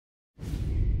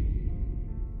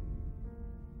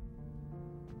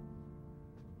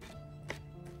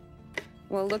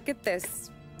Well, look at this.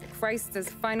 Christ has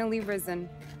finally risen.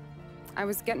 I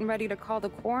was getting ready to call the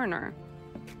coroner.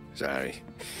 Sorry.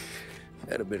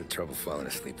 Had a bit of trouble falling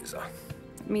asleep is all.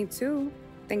 Me too,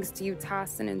 thanks to you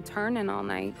tossing and turning all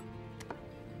night.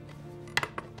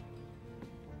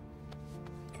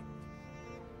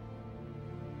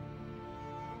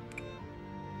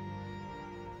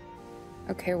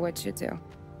 Okay, what'd you do?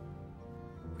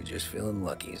 We're just feeling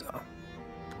lucky is all.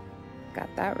 Got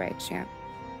that right, champ.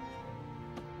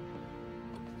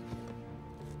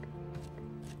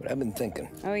 But I've been thinking.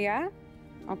 Oh, yeah?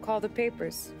 I'll call the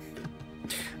papers.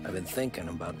 I've been thinking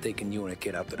about taking you and a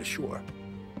kid out to the shore.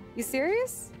 You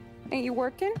serious? Ain't you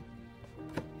working?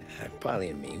 Polly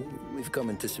and me, we've come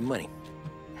into some money.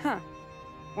 Huh.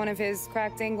 One of his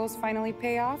cracked angles finally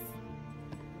pay off?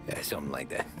 Yeah, something like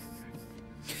that.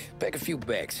 Pack a few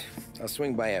bags. I'll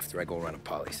swing by after I go around to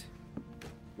Polly's.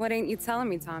 What ain't you telling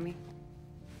me, Tommy?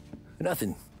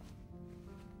 Nothing.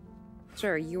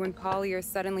 Sure, you and Polly are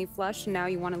suddenly flush and now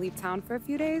you want to leave town for a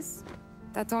few days?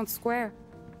 That don't square.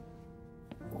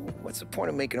 What's the point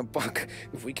of making a buck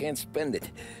if we can't spend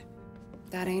it?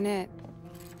 That ain't it.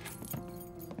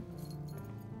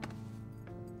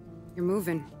 You're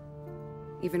moving,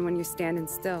 even when you're standing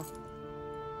still.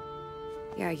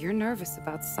 Yeah, you're nervous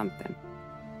about something.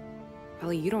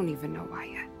 Probably you don't even know why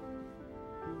yet.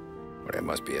 Well, that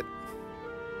must be it.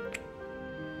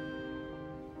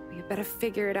 You better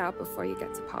figure it out before you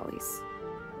get to Polly's.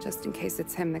 Just in case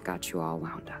it's him that got you all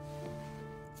wound up.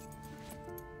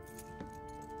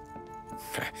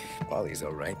 Polly's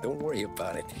all right. Don't worry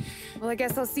about it. Well, I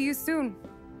guess I'll see you soon.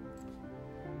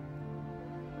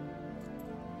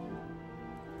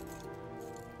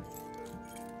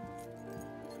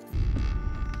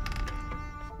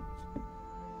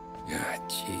 God,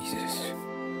 Jesus.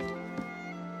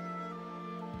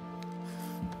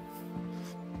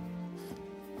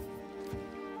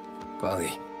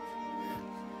 Polly.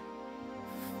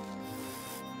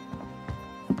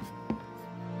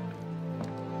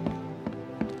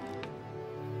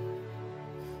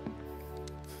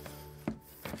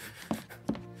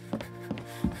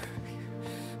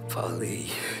 Polly.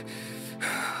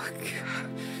 Oh, God.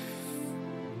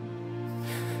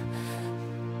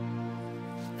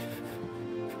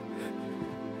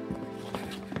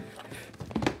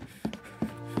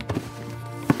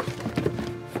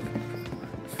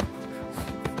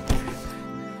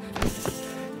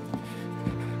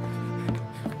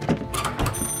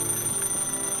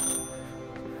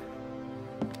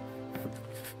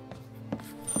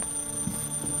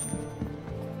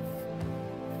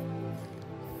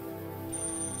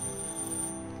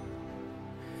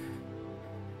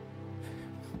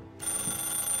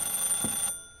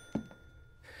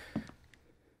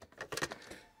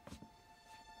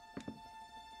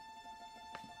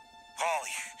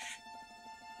 Polly.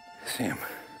 Sam,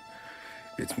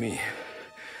 it's me.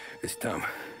 It's Tom.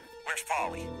 Where's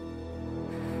Polly?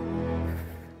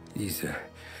 He's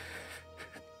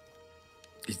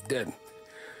dead.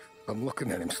 I'm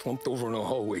looking at him slumped over in the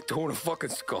hallway, torn a fucking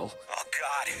skull. Oh,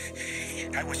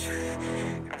 God. I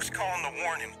was calling to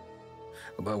warn him.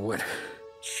 About what?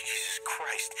 Jesus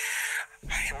Christ.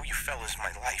 I owe you fellas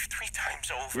my life 3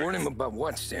 times over. Warn him about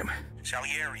what, Sam?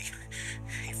 Salieri.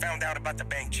 He found out about the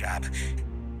bank job.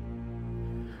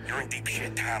 You're in deep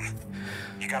shit, Tom.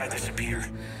 You gotta disappear.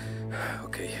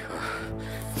 Okay.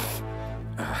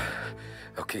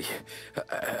 Okay.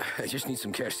 I just need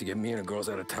some cash to get me and the girls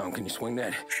out of town. Can you swing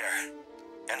that? Sure.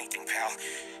 Anything, pal.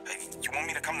 You want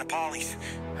me to come to Polly's?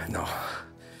 No.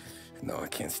 No, I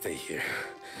can't stay here.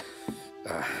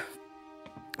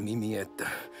 Meet me at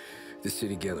the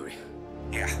city gallery.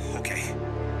 Yeah, okay.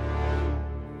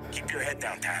 Keep your head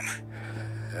down, Tom.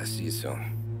 I'll see you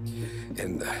soon.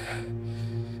 And,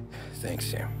 thanks,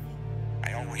 Sam.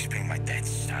 I always pay my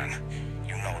debts, Tom.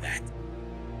 You know that.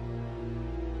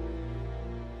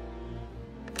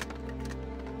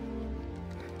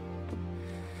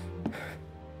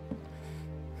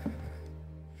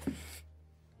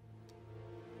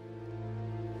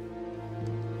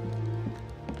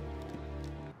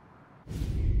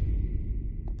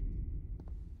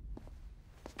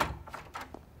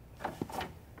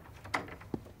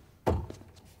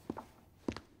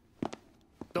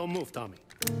 Don't move, Tommy.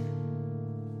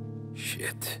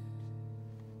 Shit.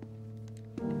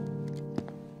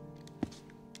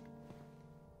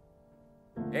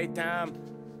 Hey, Tom.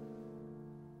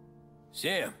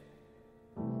 Sam.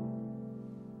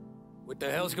 What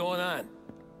the hell's going on?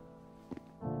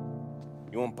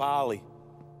 You and Polly.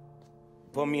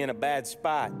 Put me in a bad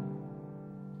spot.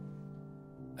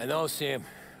 I know, Sam,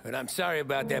 and I'm sorry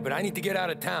about that, but I need to get out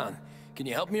of town. Can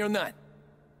you help me or not?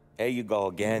 There you go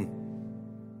again.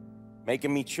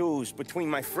 Making me choose between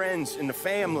my friends and the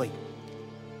family.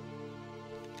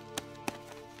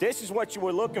 This is what you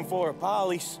were looking for,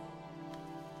 Polly's.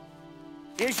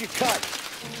 Here's your cut.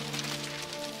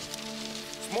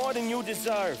 It's more than you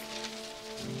deserve.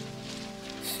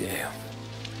 Sam.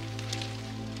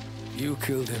 You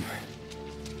killed him.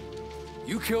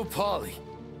 You killed Polly.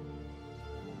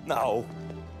 No.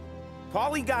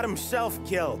 Paulie got himself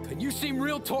killed. And you seem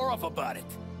real tore up about it.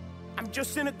 I'm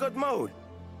just in a good mood.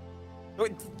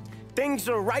 Things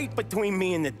are right between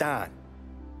me and the Don.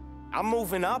 I'm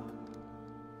moving up,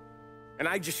 and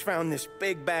I just found this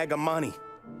big bag of money.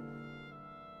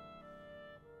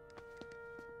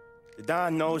 The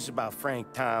Don knows about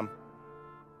Frank, Tom.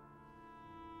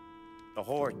 The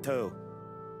whore, too.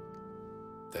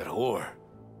 That whore?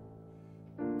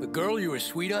 The girl you were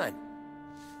sweet on?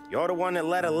 You're the one that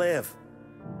let her live.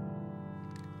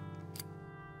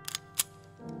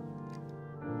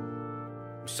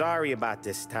 I'm sorry about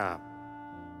this, Tom.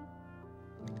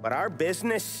 But our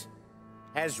business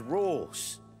has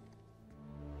rules.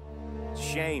 It's a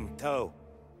shame, too.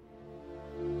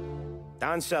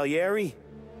 Don Salieri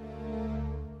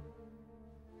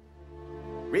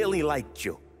really liked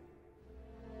you.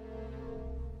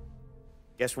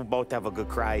 Guess we'll both have a good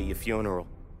cry at your funeral.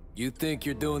 You think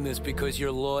you're doing this because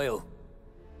you're loyal.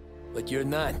 But you're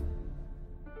not.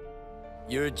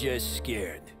 You're just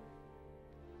scared.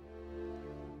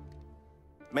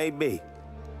 Maybe.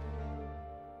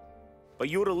 But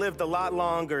you'd have lived a lot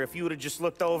longer if you'd have just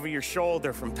looked over your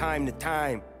shoulder from time to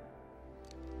time.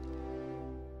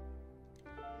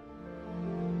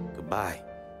 Goodbye.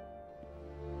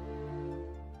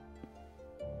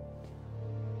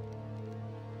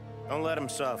 Don't let him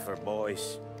suffer,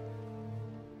 boys.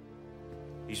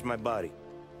 He's my buddy.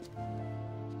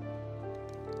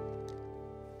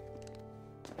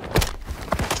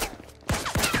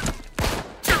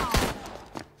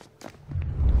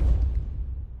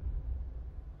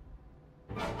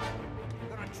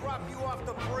 Drop you off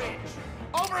the bridge.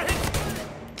 Over his...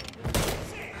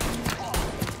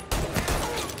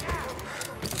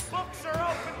 Books are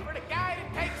open for the guy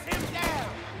that takes him down.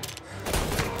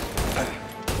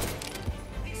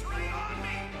 He's right on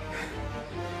me.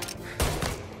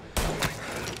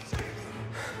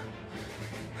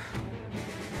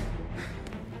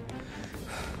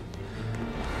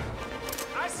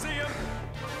 I see him.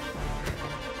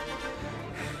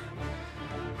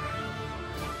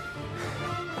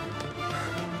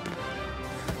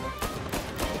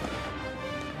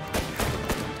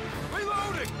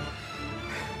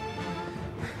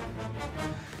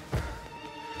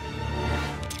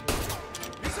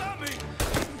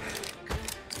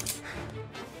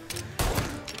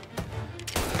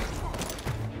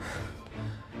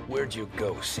 Where'd you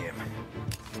go, Sam?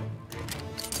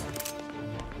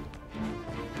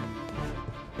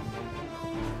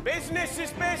 Business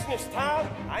is business, Tom.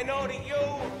 I know that you,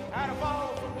 out of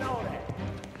all of them, know that.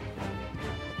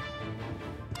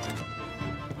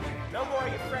 No more of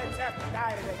your friends have to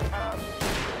die today, Tom.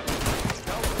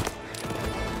 No.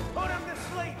 Put him to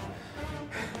sleep.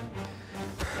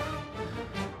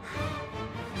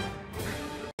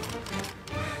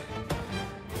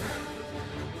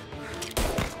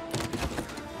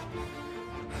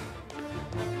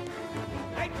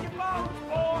 Take your bones,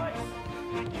 boys.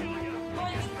 I kill you.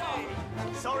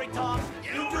 Sorry, Tom.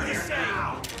 You do the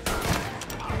same.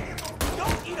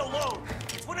 Don't eat alone.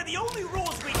 It's one of the only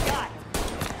rules we got.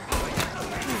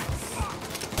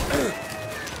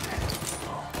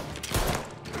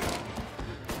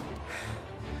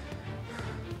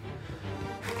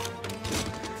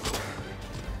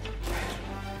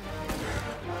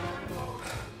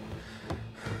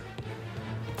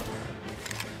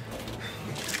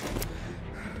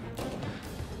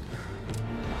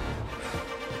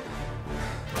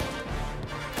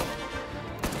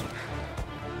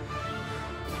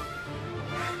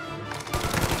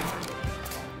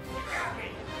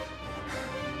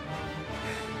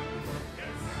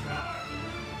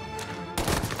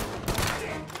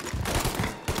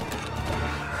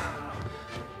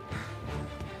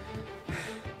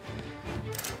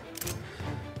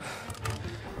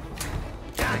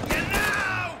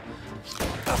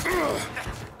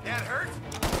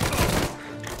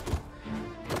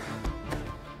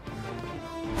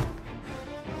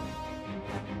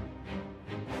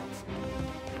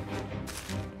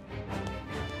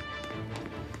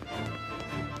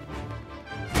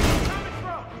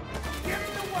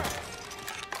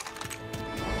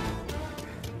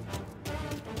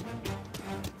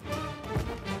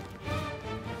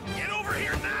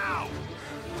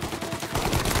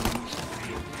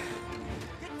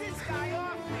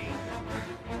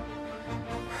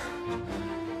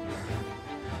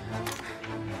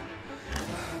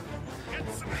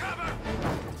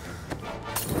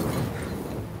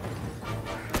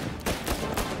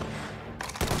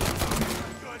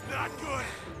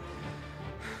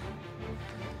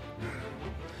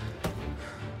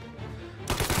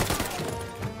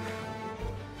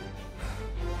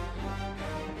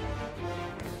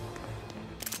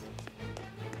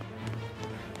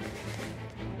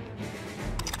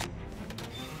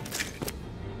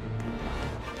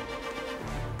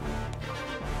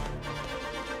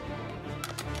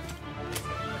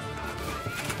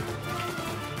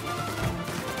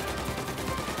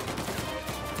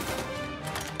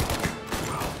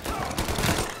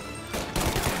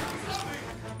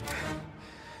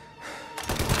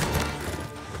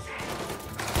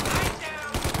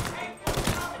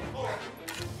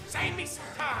 Save me some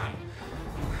time!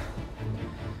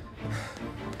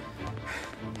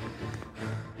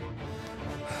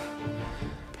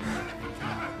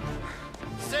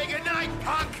 Say goodnight,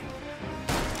 punk!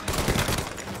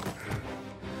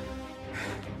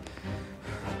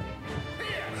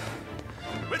 Here!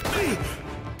 With me!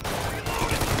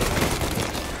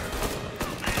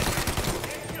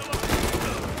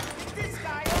 This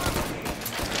guy on me!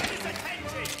 Get his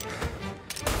attention!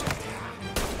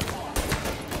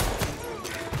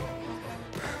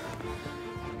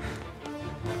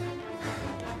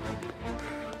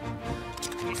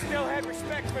 He still had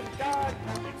respect for the god.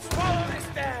 He'd swallow this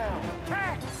down.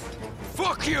 Cats!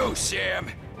 Fuck you, Sam!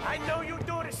 I know you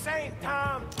do the same,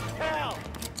 Tom. Hell,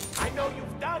 I know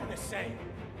you've done the same.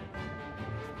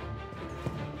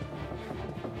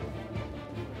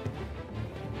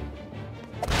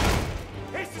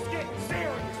 This is getting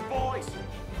serious, boys.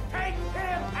 Take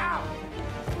him out!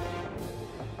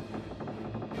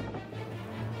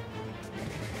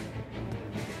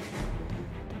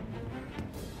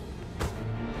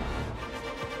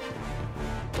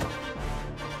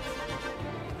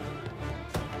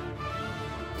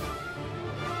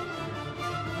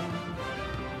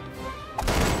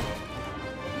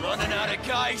 Running out of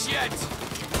guys yet?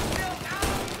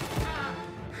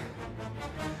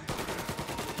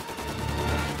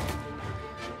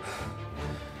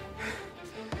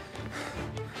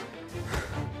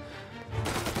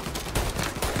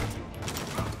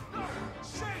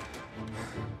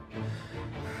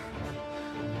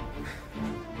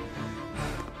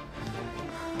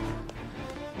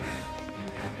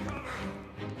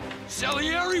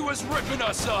 Salieri was ripping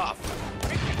us off!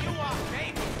 Picking you off,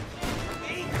 baby!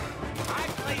 Me? I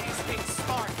play these things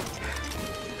smart.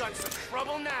 You got some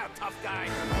trouble now, tough guy.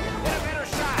 Get a better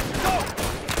shot. Go!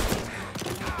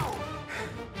 Ow!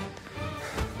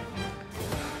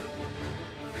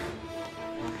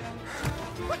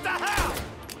 What the hell?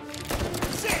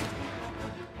 Shit!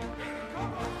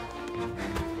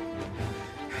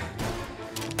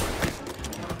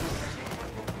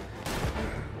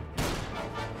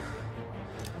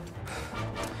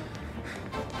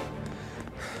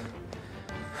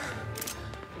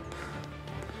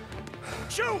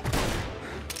 Shoot!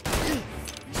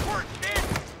 He's working in!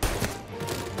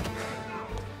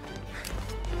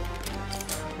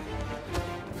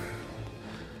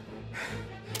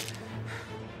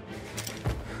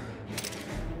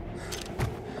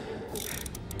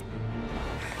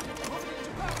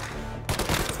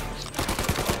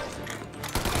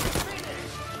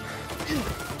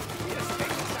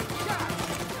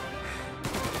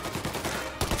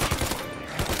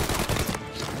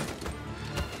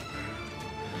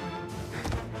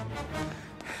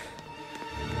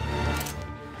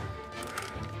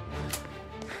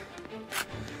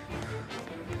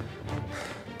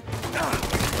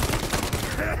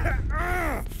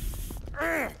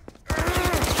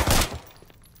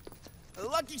 A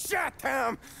lucky shot,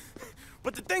 Tom.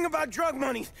 But the thing about drug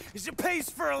money is it pays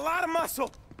for a lot of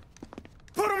muscle.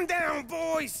 Put him down,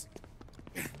 boys!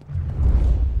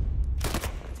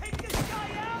 Take this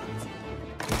guy out!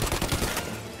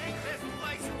 Take this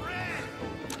place red!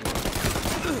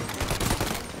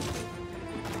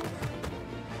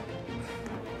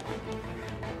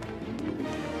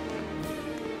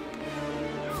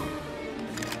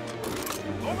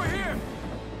 Over here!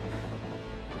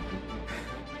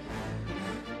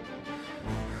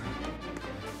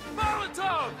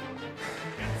 Molotov!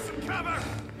 Get some cover!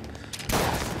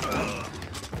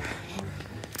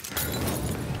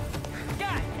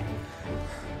 Got it!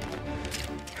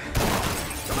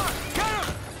 Come on, get him!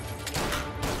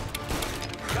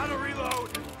 Gotta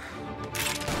reload!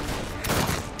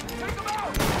 Take him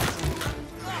out!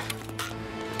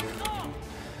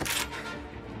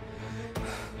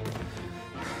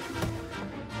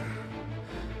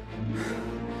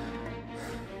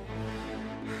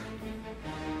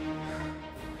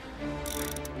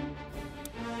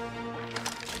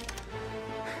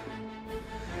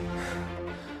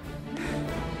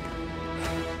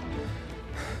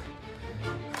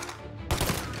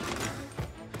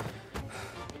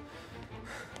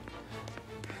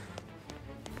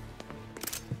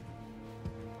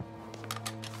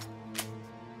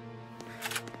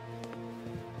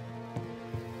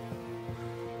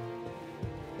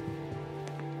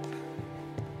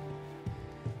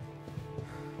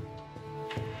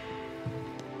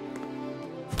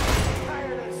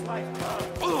 Tired of this life,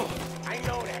 Tom. I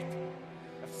know that.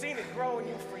 I've seen it grow in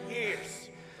you for years.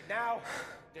 But now,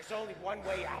 there's only one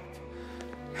way out.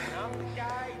 And I'm the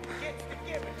guy who gets to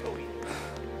give it to you.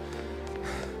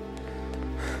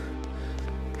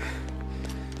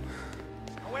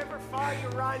 However far you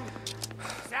run,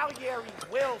 Salieri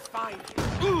will find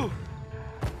you.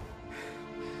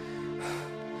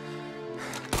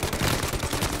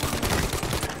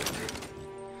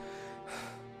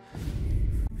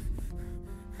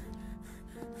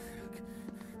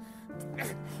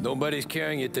 Nobody's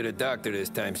carrying you to the doctor this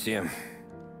time, Sam.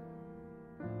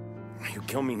 You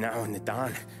kill me now in the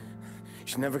dawn.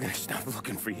 She's never gonna stop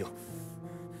looking for you.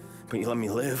 But you let me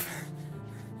live.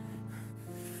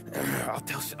 I'll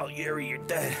tell Salieri you're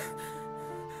dead.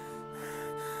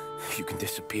 You can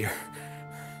disappear.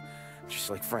 Just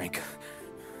like Frank.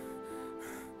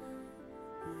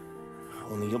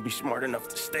 Only you'll be smart enough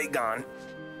to stay gone.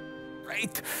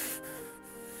 Right?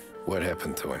 What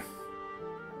happened to him?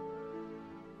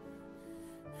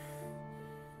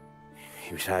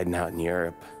 He was hiding out in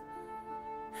Europe.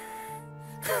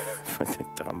 But the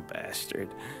dumb bastard.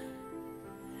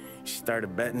 He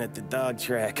started betting at the dog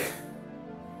track.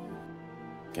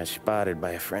 Got spotted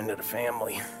by a friend of the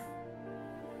family.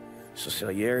 So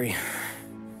Salieri,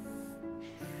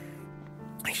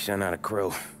 he sent out a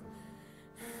crew.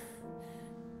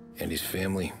 And his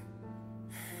family?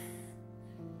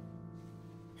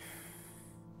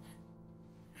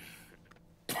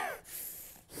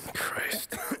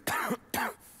 Christ.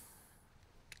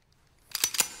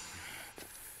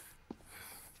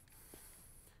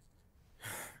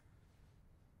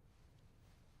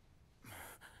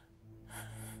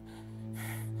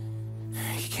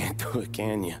 You can't do it,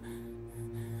 can you?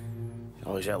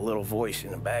 Always that little voice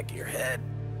in the back of your head.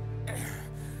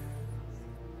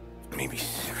 Maybe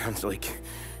sounds like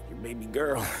your baby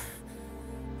girl.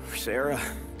 Or Sarah.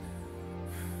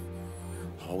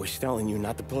 Always telling you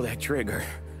not to pull that trigger.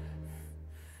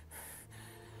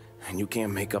 And you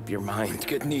can't make up your mind. It's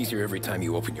getting easier every time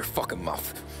you open your fucking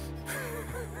mouth.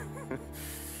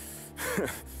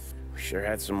 We sure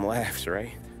had some laughs,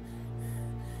 right?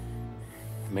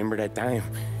 Remember that time?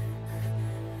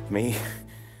 Me,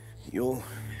 you,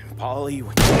 and Paulie.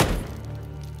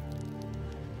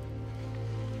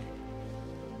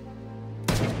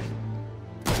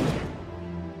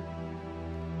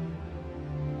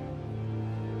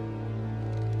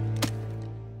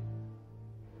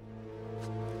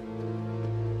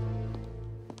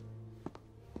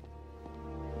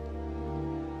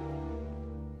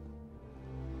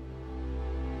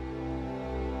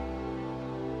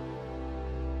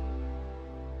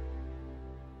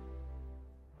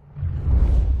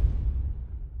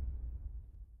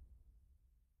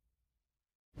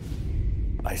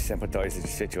 I sympathize with the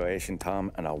situation, Tom,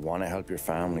 and I want to help your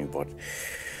family, but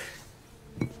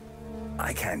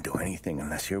I can't do anything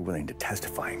unless you're willing to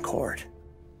testify in court.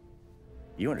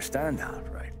 You understand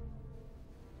that, right?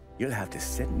 You'll have to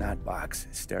sit in that box,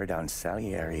 stare down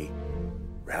Salieri,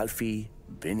 Ralphie,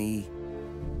 Vinny,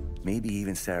 maybe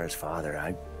even Sarah's father.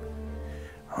 I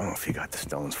don't know if you got the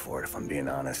stones for it, if I'm being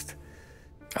honest.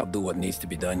 I'll do what needs to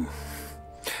be done.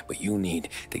 But you need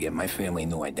to get my family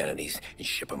new identities and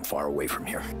ship them far away from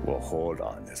here. Well, hold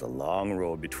on. There's a long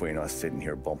road between us sitting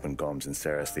here bumping gums and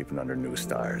Sarah sleeping under new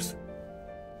stars.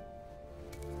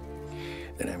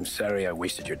 Then I'm sorry I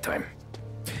wasted your time.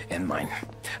 And mine.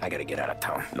 I gotta get out of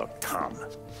town. Look, Tom.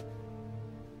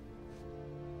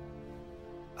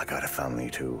 I got a family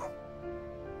too.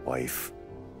 Wife,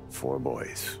 4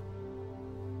 boys.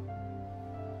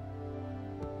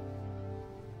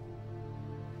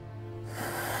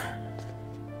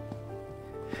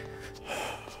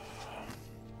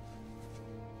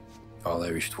 All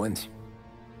Irish twins.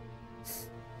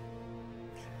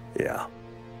 Yeah.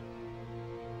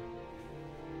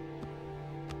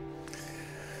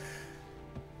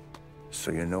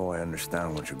 So you know I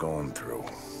understand what you're going through.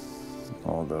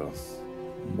 All the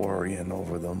worrying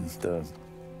over them, the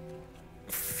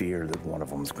fear that one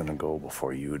of them's gonna go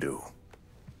before you do.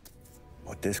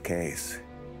 With this case,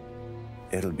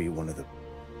 it'll be one of the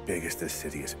biggest this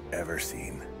city has ever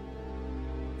seen.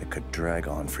 It could drag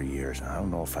on for years. I don't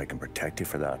know if I can protect you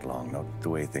for that long, not the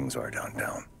way things are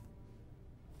downtown.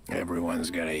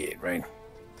 Everyone's gotta eat, right?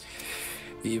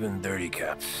 Even dirty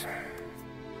cops.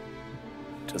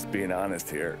 Just being honest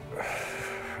here.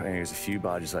 There's a few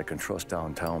badges I can trust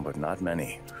downtown, but not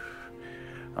many.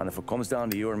 And if it comes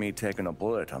down to you or me taking a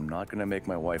bullet, I'm not gonna make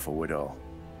my wife a widow.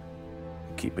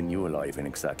 Keeping you alive ain't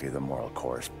exactly the moral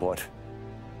course, but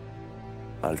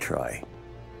I'll try.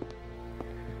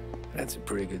 That's a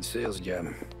pretty good sales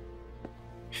job.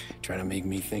 Trying to make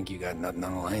me think you got nothing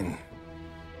on the line.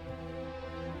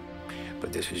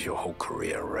 But this is your whole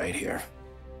career right here.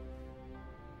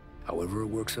 However it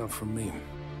works out for me,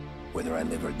 whether I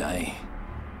live or die,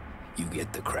 you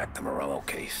get to crack the Morello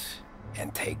case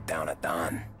and take down a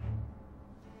Don.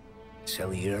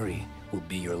 Salieri will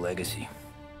be your legacy.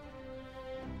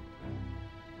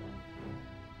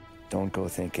 Don't go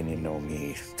thinking you know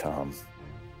me, Tom.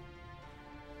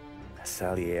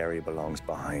 Salieri belongs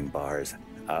behind bars.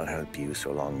 I'll help you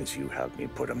so long as you help me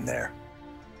put him there.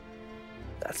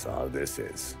 That's all this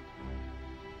is.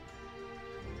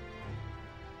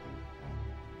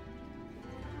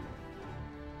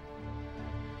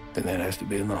 Then that has to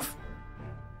be enough.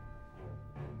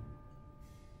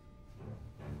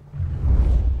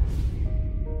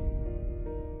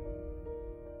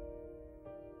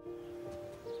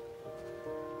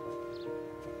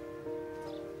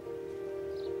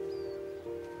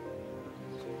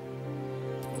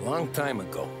 A long time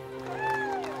ago,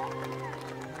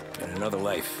 in another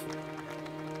life,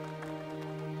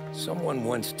 someone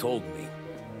once told me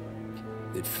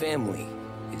that family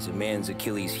is a man's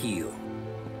Achilles heel,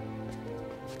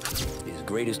 his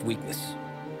greatest weakness.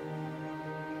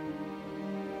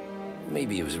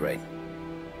 Maybe he was right.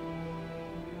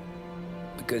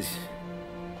 Because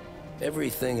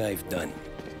everything I've done,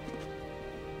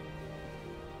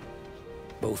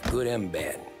 both good and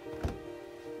bad,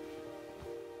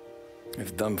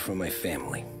 I've done for my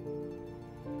family.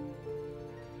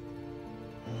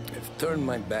 I've turned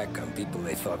my back on people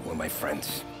they thought were my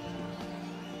friends.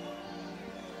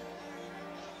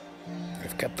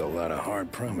 I've kept a lot of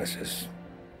hard promises.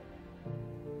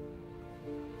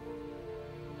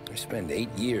 I spent 8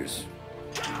 years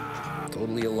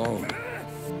totally alone,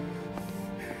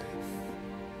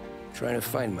 trying to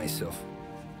find myself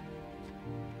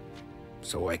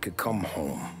so I could come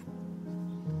home.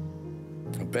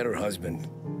 A better husband,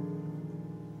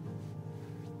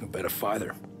 a better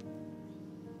father,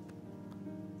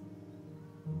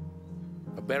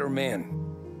 a better man.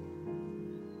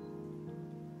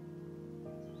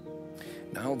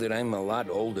 Now that I'm a lot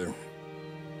older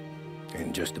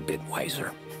and just a bit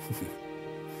wiser,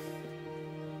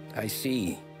 I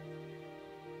see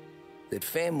that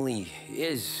family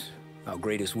is our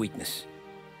greatest weakness,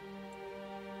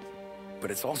 but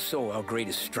it's also our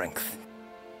greatest strength.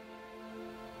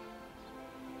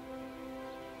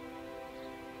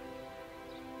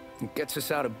 It gets us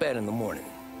out of bed in the morning.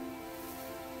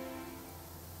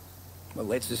 It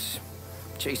lets us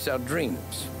chase our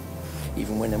dreams,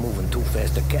 even when they're moving too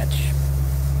fast to catch.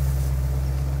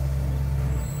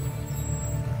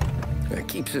 It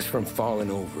keeps us from falling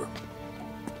over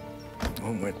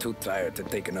when we're too tired to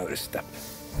take another step.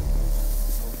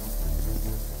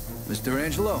 Mr.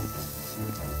 Angelo.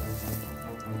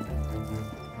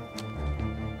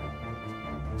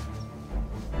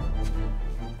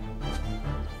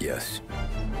 Yes.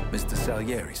 Mr.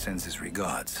 Salieri sends his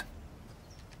regards.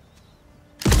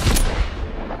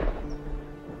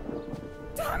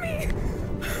 Tommy!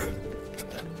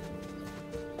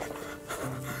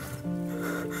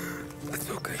 That's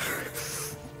okay.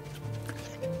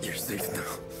 You're safe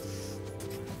now.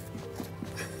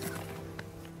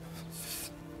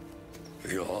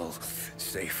 You're all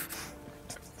safe.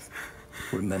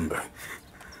 Remember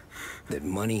that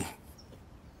money,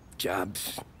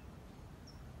 jobs,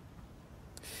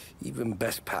 even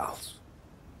best pals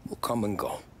will come and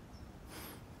go.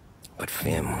 But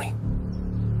family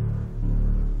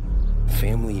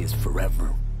is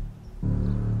forever.